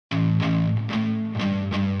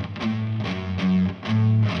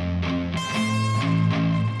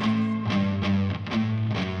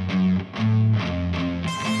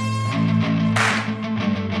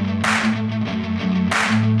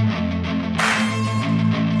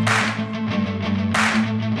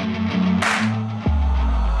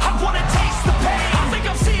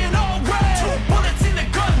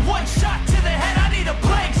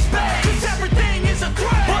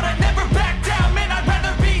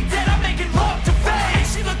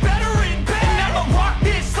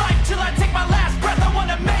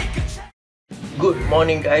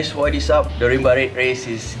morning guys, what is up? The Rimba Raid race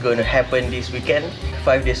is going to happen this weekend,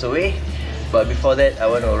 5 days away. But before that, I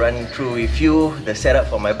want to run through with you the setup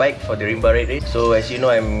for my bike for the Rimba Raid race. So as you know,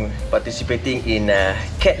 I'm participating in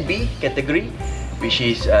Cat B category, which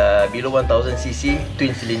is below 1000cc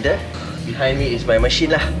twin cylinder. Behind me is my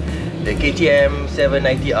machine lah, the KTM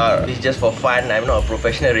 790R. This is just for fun. I'm not a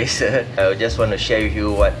professional racer. I just want to share with you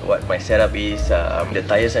what my setup is, the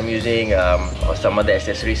tires I'm using, or some other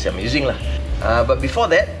accessories I'm using lah. But before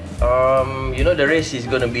that, you know the race is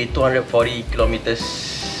going to be 240 kilometers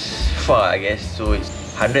far, I guess. So it's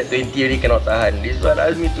 120 already cannot tahan. This one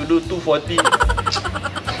asked me to do 240.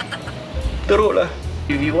 Teruk lah.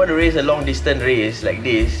 If you want to race a long distance race like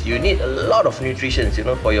this, you need a lot of nutrition, you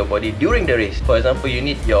know, for your body during the race. For example, you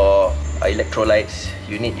need your electrolytes,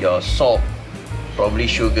 you need your salt, probably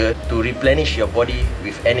sugar, to replenish your body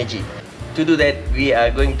with energy. To do that, we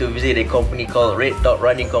are going to visit a company called Red Dot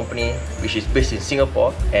Running Company, which is based in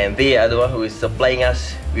Singapore, and they are the one who is supplying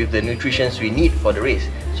us with the nutrition we need for the race.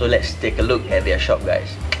 So let's take a look at their shop,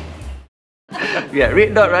 guys. We are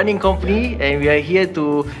Red Dot Running Company, and we are here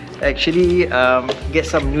to actually get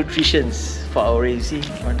some nutritions for our race. See,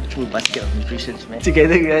 one full basket of nutritions, man.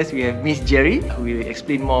 Together, guys, we have Miss Jerry, who will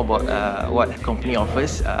explain more about what the company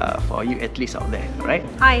offers for you athletes out there, right?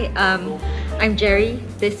 Hi, I'm Jerry.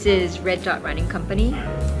 This is Red Dot Running Company.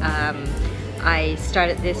 I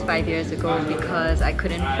started this 5 years ago because I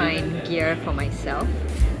couldn't find gear for myself.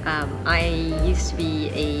 I used to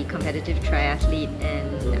be a competitive triathlete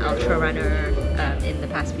and ultra runner in the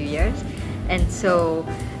past few years, and so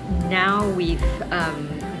now we've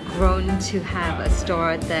grown to have a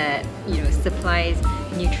store that, you know, supplies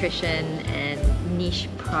nutrition and niche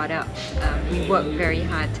products. We work very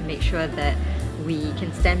hard to make sure that we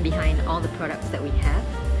can stand behind all the products that we have.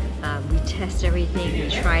 We test everything, we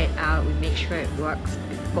try it out, we make sure it works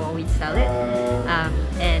before we sell it,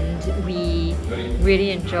 and we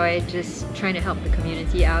really enjoy just trying to help the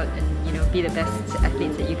community out and, you know, be the best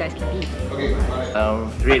athletes that you guys can be.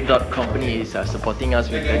 Red Dot Company is supporting us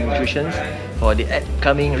with the nutrition for the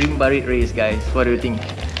upcoming Rimba Raid race, guys. What do you think?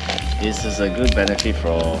 This is a good benefit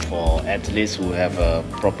for athletes who have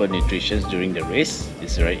proper nutrition during the race.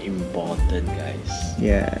 It's very important, guys.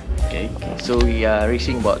 Yeah. Okay. So we are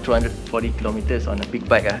racing about 240 kilometers on a big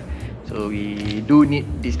bike. So we do need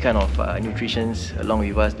this kind of nutrition along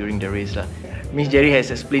with us during the race. Miss Jerry has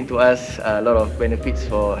explained to us a lot of benefits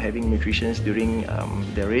for having nutrition during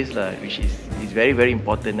the race, which is very, very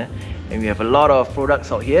important. And we have a lot of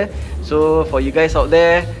products out here. So for you guys out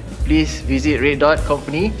there, please visit Red Dot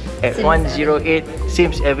Company at 108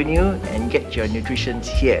 Sims Avenue and get your nutrition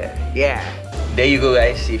here. Yeah. There you go,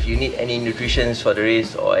 guys. If you need any nutrition for the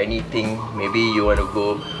race or anything, maybe you want to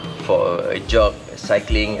go for a jog,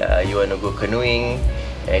 cycling, you want to go canoeing,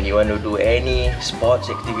 and you want to do any sports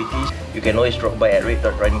activities, you can always drop by at Red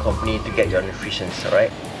Dot Running Company to get your nutrition,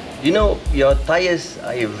 alright? You know, your tires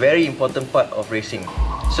are a very important part of racing.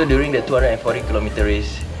 So during the 240 kilometer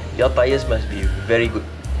race, your tires must be very good,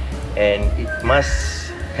 and it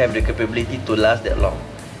must have the capability to last that long,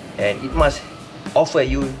 and it must offer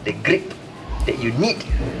you the grip that you need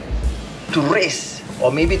to race,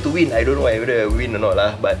 or maybe to win. I don't know whether I win or not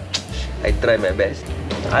lah, but I try my best.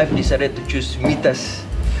 I've decided to choose MITAS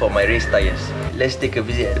for my race tires. Let's take a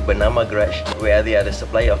visit at the Bernama Garage, where they are the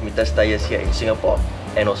supplier of MITAS tires here in Singapore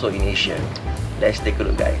and also in Asia. Let's take a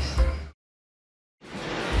look, guys.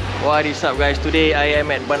 What is up, guys? Today I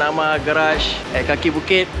am at Bernama Garage at Kaki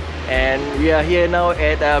Bukit, and we are here now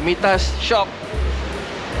at MITAS shop.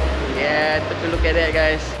 Yeah, take a look at that,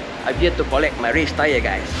 guys. I'm here to collect my race tire,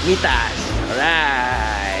 guys. MITAS.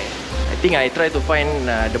 Alright. I think I try to find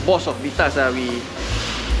the boss of MITAS. We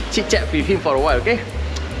chit-chat with him for a while, okay?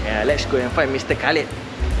 Yeah, let's go and find Mr. Khalid.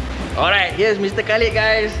 Alright, here's Mr. Khalid,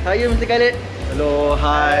 guys. How are you, Mr. Khalid? Hello,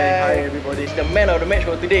 hi everybody. He's the man of the match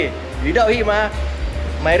for today. Without him,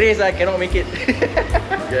 my race cannot make it.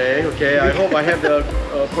 Okay. I hope I have the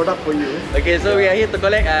product for you. Okay, so we are here to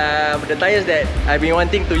collect the tires that I've been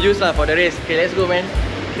wanting to use for the race. Okay, let's go, man.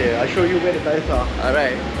 Okay, I'll show you where the tires are.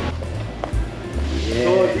 Alright. Yeah.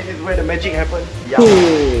 So this is where the magic happens. Yeah.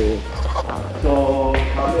 So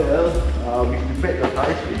we prepared the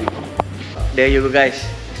tires for you. There you go, guys.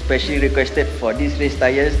 Specially requested for these race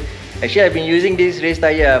tires. Actually, I've been using this race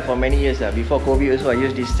tire for many years. Before COVID also, I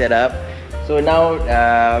used this setup. So now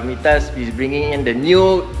MITAS is bringing in the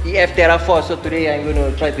new EF Terra Force. So today I'm going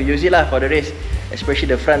to try to use it for the race, especially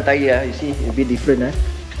the front tire. You see, a bit different.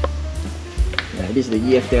 This is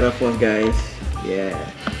the EF Terra Force, guys. Yeah.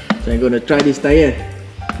 So I'm going to try this tire.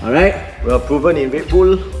 Alright. Well proven in Red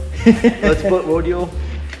Bull, Sport Rodeo.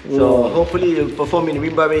 So Whoa. hopefully you'll perform in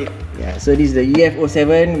Rimba Raid. Yeah, so this is the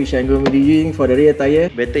EF07 which I'm going to be using for the rear tire.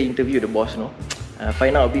 Better interview the boss, no?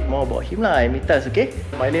 Find out a bit more about him lah, MITAS, okay?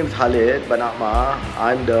 My name is Khalid Banakma.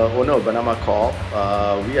 I'm the owner of Banakma Corp.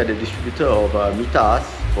 We are the distributor of MITAS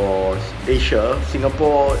for Asia,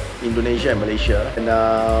 Singapore, Indonesia and Malaysia. And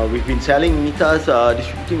we've been selling MITAS,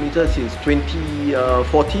 distributing MITAS since 2014,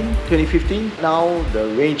 2015. Now the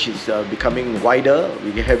range is becoming wider.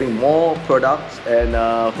 We're having more products and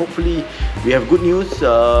hopefully we have good news.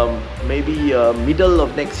 Maybe middle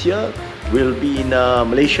of next year we'll be in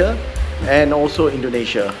Malaysia and also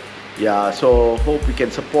Indonesia. Yeah, so hope we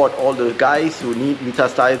can support all the guys who need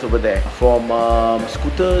MITAS tires over there. From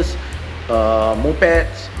scooters,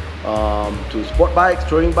 mopeds, to sport bikes,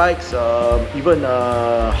 touring bikes, even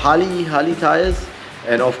Harley tires.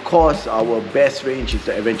 And of course, our best range is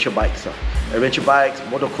the adventure bikes. Adventure bikes,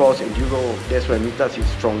 motocross, enduro, that's where MITAS is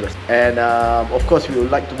strongest. And of course, we would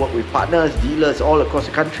like to work with partners, dealers all across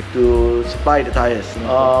the country to supply the tires.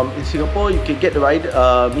 In Singapore, you can get the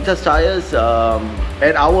MITAS tires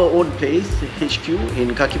at our own place, HQ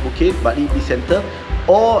in Kaki Bukit, Bali Center,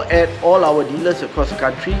 or at all our dealers across the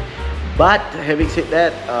country. But having said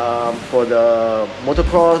that, for the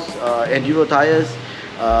motocross, enduro tires,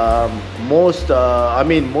 most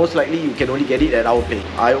likely you can only get it at our place.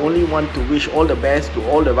 I only want to wish all the best to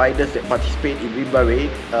all the riders that participate in Rimba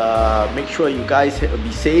Raid. Make sure you guys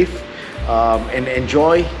be safe and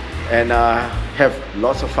enjoy and have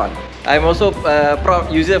lots of fun. I'm also a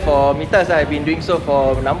proud user for MITAS. I've been doing so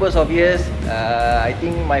for numbers of years. I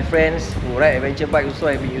think my friends who ride adventure bike also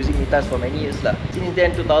have been using MITAS for many years lah. Since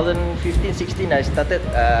then, 2015-16, I started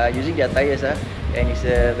using their tires and it's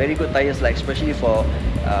a very good tires like especially for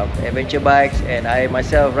adventure bikes. And I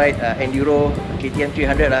myself ride enduro KTM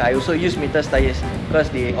 300. I also use MITAS tires because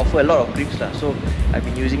they offer a lot of grips lah. So I've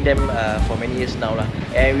been using them for many years now lah.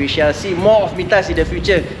 And we shall see more of MITAS in the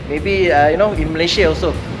future. Maybe in Malaysia also.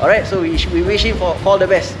 Alright, so we wish him for all the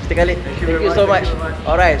best, Mr. Khalid. Thank you so much.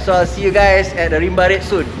 Alright, so I'll see you guys at the Rimba Raid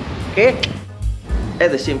soon. Okay? At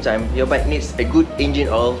the same time, your bike needs a good engine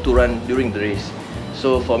oil to run during the race.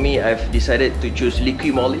 So for me, I've decided to choose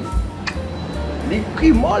Liqui Moly.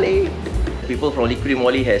 Liqui Moly! People from Liqui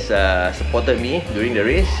Moly has supported me during the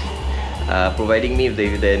race, providing me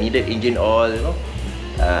with the needed engine oil,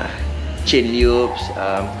 chain loops,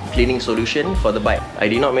 cleaning solution for the bike. I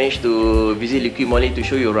did not manage to visit Liqui Moly to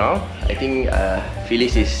show you around. I think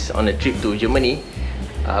Phyllis is on a trip to Germany,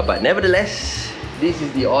 but nevertheless, this is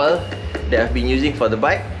the oil that I've been using for the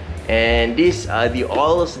bike, and these are the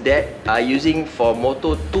oils that are using for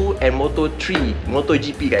Moto2 and Moto3,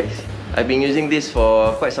 MotoGP guys. I've been using this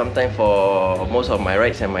for quite some time for most of my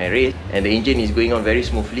rides and my race, and the engine is going on very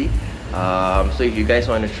smoothly. So if you guys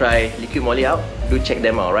want to try Liqui Moly out, do check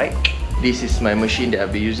them out, right? This is my machine that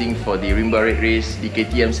I'll be using for the Rimba Raid race, the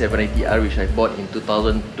KTM 790R, which I bought in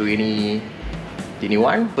 2021.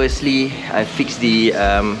 Firstly, I fixed the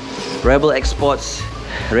Rebel Exports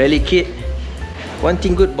rally kit. One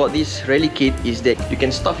thing good about this rally kit is that you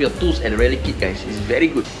can stuff your tools at the rally kit, guys. It's very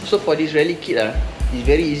good. So for this rally kit, it's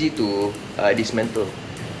very easy to dismantle.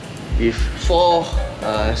 With 4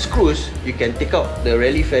 screws, you can take out the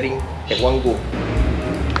rally fairing at one go.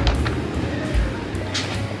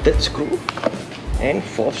 Third screw and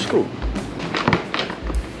 4th screw.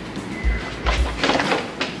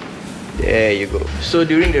 There you go. So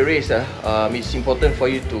during the race, it's important for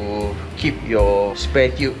you to keep your spare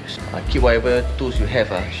tubes, keep whatever tools you have.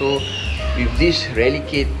 So with this rally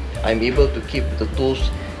kit, I'm able to keep the tools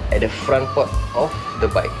at the front part of the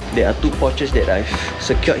bike. There are 2 pouches that I've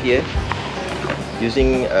secured here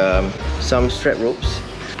using some strap ropes.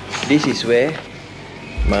 This is where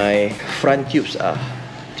my front tubes are,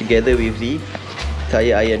 together with the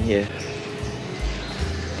tire iron here.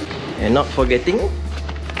 And not forgetting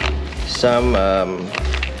some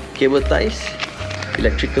cable ties,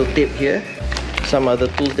 electrical tape here, some other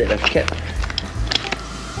tools that I've kept,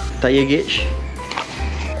 tire gauge.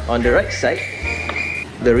 On the right side,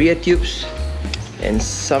 the rear tubes and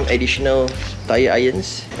some additional tire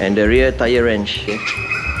irons and the rear tire wrench here.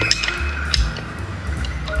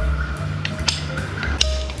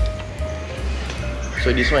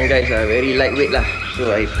 So this one, guys, are very lightweight lah. So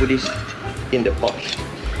I put this in the pouch.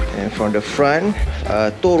 And from the front,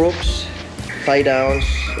 tow ropes, tie downs,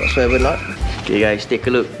 whatsoever not. Okay guys, take a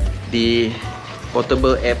look. The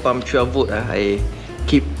portable air pump 12 volt I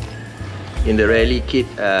keep in the rally kit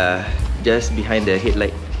just behind the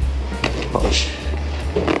headlight pouch.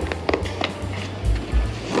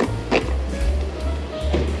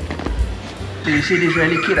 You see this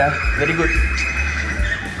rally kit, very good.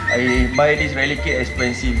 I buy this rally kit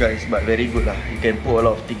expensive guys, but very good lah. You can put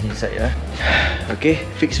a lot of things inside lah. Okay,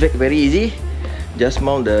 fix back very easy. Just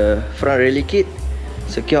mount the front rally kit,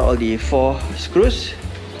 secure all the 4 screws,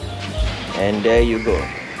 and there you go.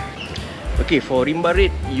 Okay, for Rimba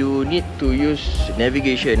Raid, you need to use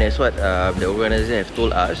navigation. That's what the organizer have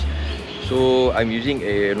told us. So I'm using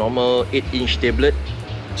a normal 8-inch tablet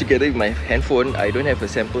together with my handphone. I don't have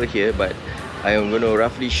a sample here, but I am going to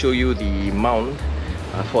roughly show you the mount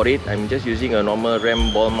for it. I'm just using a normal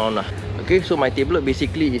RAM ball mount lah. Okay, so my tablet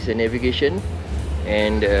basically is a navigation,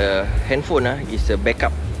 and handphone is a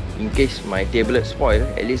backup. In case my tablet spoil,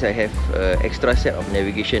 at least I have extra set of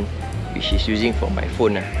navigation which is using for my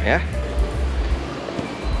phone lah. Yeah.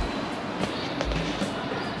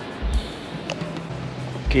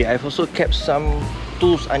 Okay, I've also kept some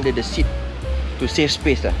tools under the seat to save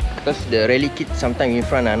space lah. Because the rally kit sometimes in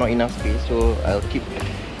front not enough space, so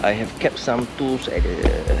I have kept some tools at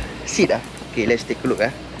the seat lah. Okay, let's take a look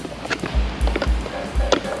ah.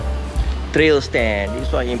 Trail stand,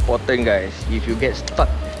 this one important guys. If you get stuck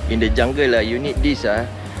in the jungle you need this to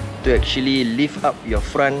actually lift up your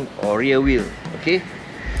front or rear wheel. Okay,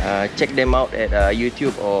 check them out at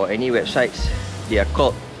YouTube or any websites. They are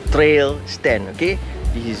called trail stand. Okay,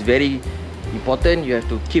 this is very important. You have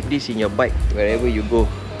to keep this in your bike wherever you go,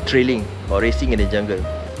 trailing or racing in the jungle.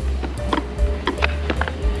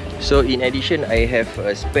 So in addition, I have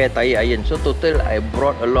a spare tire iron. So total I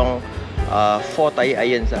brought along 4 tire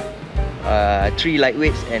irons 3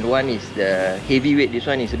 lightweights and 1 is the heavyweight. This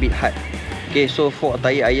one is a bit hard. Okay, so 4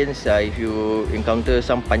 tire irons. If you encounter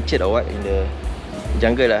some puncture or what in the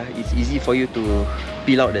jungle it's easy for you to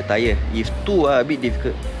peel out the tire. If 2 are a bit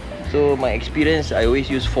difficult. So my experience, I always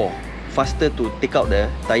use 4. Faster to take out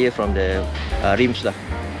the tire from the rims lah.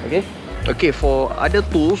 Okay. Okay, for other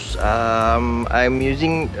tools, I'm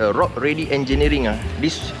using Rock Ready Engineering.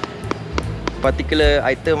 This particular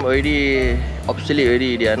item already obsolete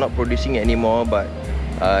already. They are not producing it anymore. But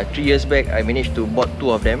 3 years back, I managed to bought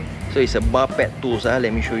 2 of them. So it's a bar pad tools.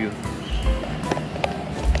 Let me show you.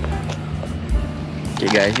 Okay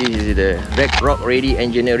guys, this is the Rock Ready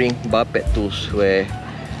Engineering bar pad tools, where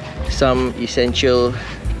some essential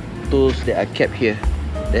tools that are kept here.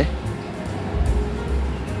 There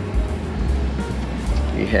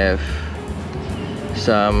we have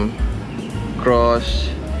some cross,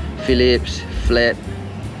 Phillips, flat.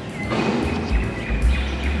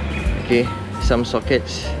 Okay, some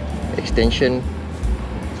sockets, extension,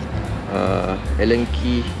 Allen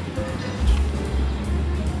key,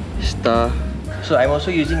 star. So I'm also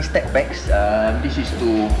using stack packs. This is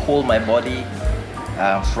to hold my body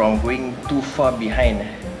from going too far behind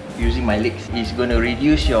using my legs. It's going to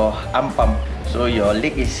reduce your arm pump, so your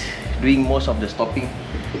leg is doing most of the stopping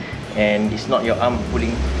and it's not your arm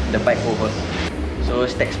pulling the bike over. So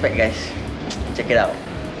stack pack guys, check it out.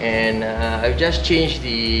 And I've just changed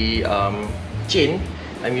the chain.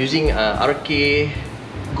 I'm using RK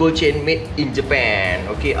gold chain made in Japan.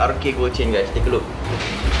 Okay, RK gold chain guys, take a look.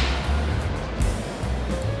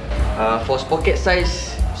 For pocket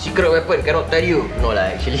size, secret weapon, cannot tell you. No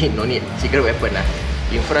lah, actually no need secret weapon lah.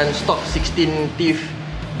 In front stock 16 teeth,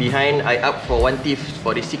 behind I up for 1 teeth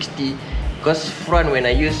for the 60. Because front when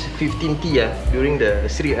I use 15T during the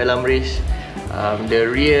Sri Alam race, the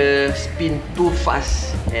rear spin too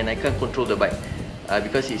fast and I can't control the bike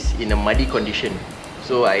because it's in a muddy condition.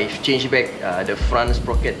 So I changed back the front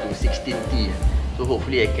sprocket to 16T. So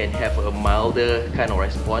hopefully I can have a milder kind of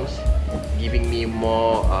response, giving me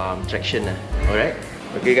more traction. Alright.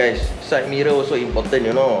 Okay guys, side mirror also important,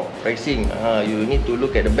 you know, racing. You need to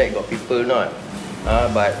look at the back, got people not.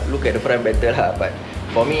 But look at the front better lah. But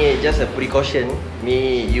for me, just a precaution.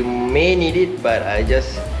 You may need it, but I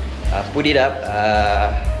just put it up.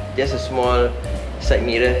 Just a small side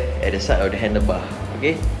mirror at the side of the handlebar.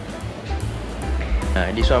 Okay.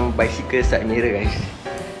 This one bicycle side mirror guys.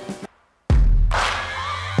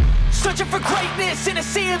 Searching for greatness in a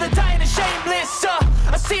sea of the dying and shameless,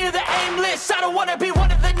 a sea of the aimless. I don't wanna be one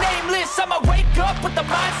of the nameless. I'ma wake up with the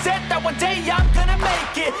mindset that one day I'm gonna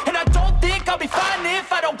make it, and I don't think I'll be fine if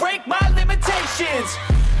I don't break my limitations.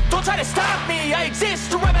 Don't try to stop me, I exist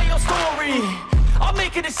to write my own story. I'll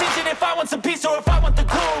make a decision if I want some peace or if I want the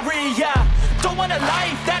glory. Yeah, don't want a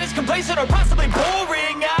life that is complacent or possibly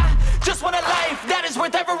boring. I just want a life that is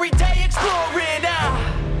worth every day exploring.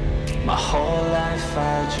 My whole life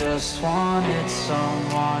I just wanted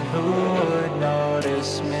someone who would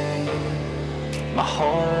notice me. My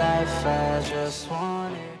whole life I just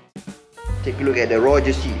wanted. Take a look at the raw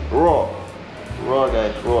jersey. Raw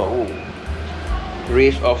guys, raw. Ooh.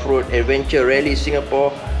 Race Off-Road Adventure Rally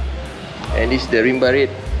Singapore. And this is the Rimba Raid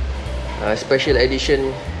special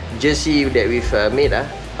edition jersey that we've made.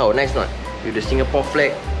 How nice not? With the Singapore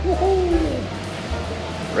flag. Woohoo!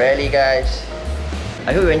 Rally guys.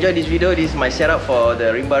 I hope you enjoyed this video. This is my setup for the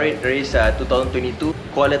Rimba Raid race 2022.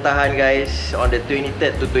 Kuala Tahan guys on the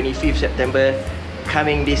 23rd to 25th September.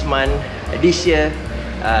 Coming this month, this year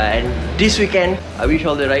and this weekend. I wish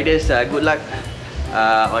all the riders good luck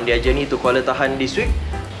on their journey to Kuala Tahan this week.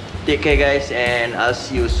 Take care guys and I'll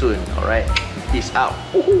see you soon. Alright, peace out.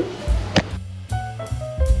 Woohoo!